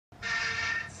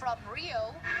From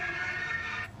Rio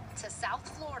to South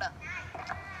Florida,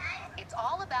 it's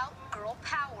all about girl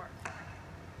power.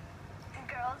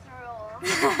 Girls rule.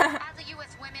 As the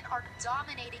U.S. women are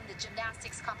dominating the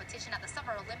gymnastics competition at the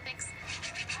Summer Olympics,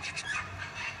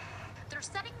 they're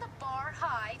setting the bar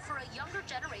high for a younger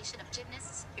generation of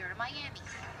gymnasts here in Miami.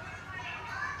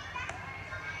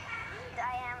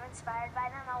 I am inspired by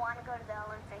them. I want to go to the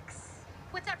Olympics.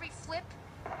 With every flip,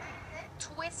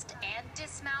 twist, and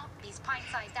dismount, these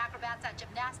pint-sized acrobats at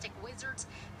Gymnastic Wizards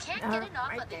can't get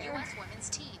enough of the U.S. women's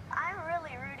team. I'm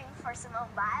really rooting for Simone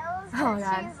Biles. Oh,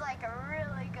 she's like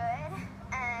really good.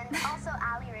 And also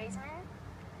Ali Raisman,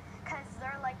 because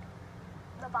they're like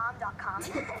thebomb.com.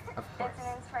 It's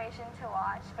an inspiration to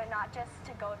watch, but not just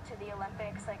to go to the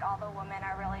Olympics. Like, all the women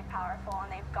are really powerful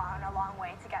and they've gone a long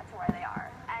way to get to where they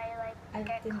are. I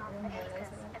get confident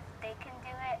because if they can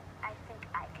do it, I think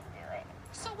I can do it.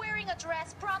 So wearing a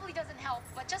dress probably doesn't help,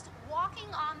 but just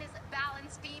walking on this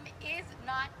balance beam is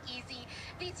not easy.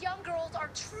 These young girls are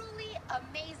truly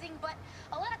amazing, but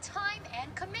a lot of time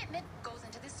and commitment goes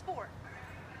into this sport.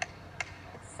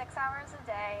 It's 6 hours a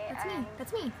day.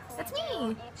 That's me.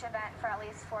 Do each event for at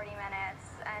least 40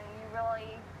 minutes, and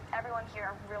everyone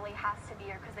here really has to be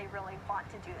here because they really want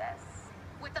to do this.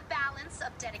 With a balance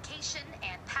of dedication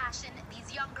and passion,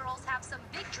 these young girls have some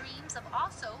big dreams of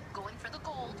also going for the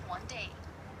gold one day.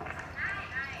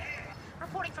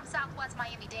 Reporting from Southwest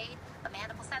Miami-Dade,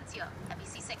 Amanda Placencia,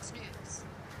 NBC6 News.